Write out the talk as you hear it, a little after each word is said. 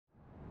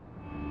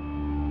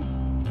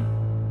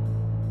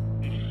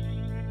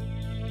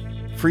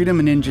Freedom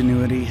and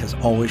ingenuity has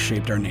always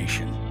shaped our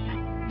nation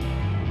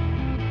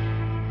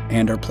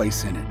and our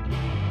place in it.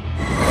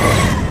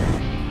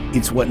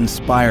 It's what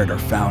inspired our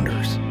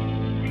founders.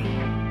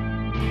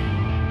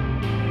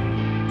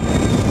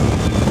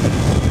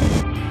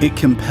 It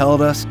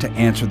compelled us to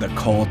answer the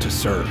call to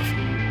serve.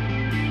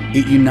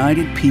 It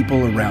united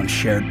people around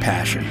shared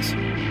passions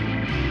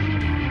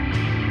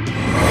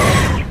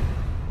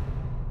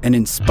and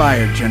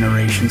inspired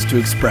generations to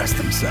express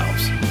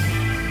themselves.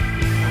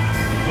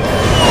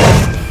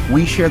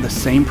 We share the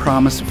same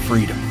promise of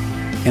freedom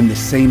and the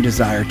same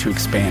desire to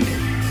expand it.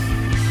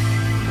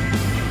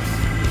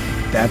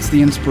 That's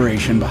the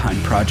inspiration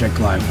behind Project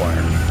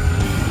LiveWire.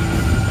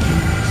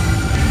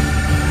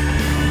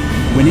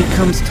 When it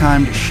comes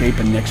time to shape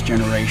a next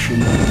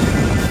generation,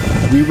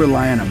 we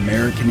rely on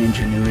American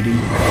ingenuity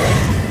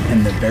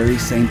and the very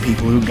same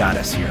people who got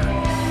us here,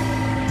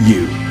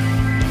 you.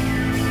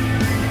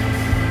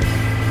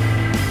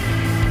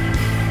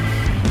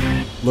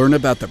 Learn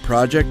about the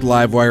Project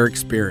LiveWire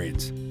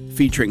experience,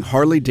 featuring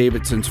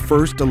Harley-Davidson's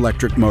first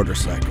electric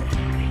motorcycle.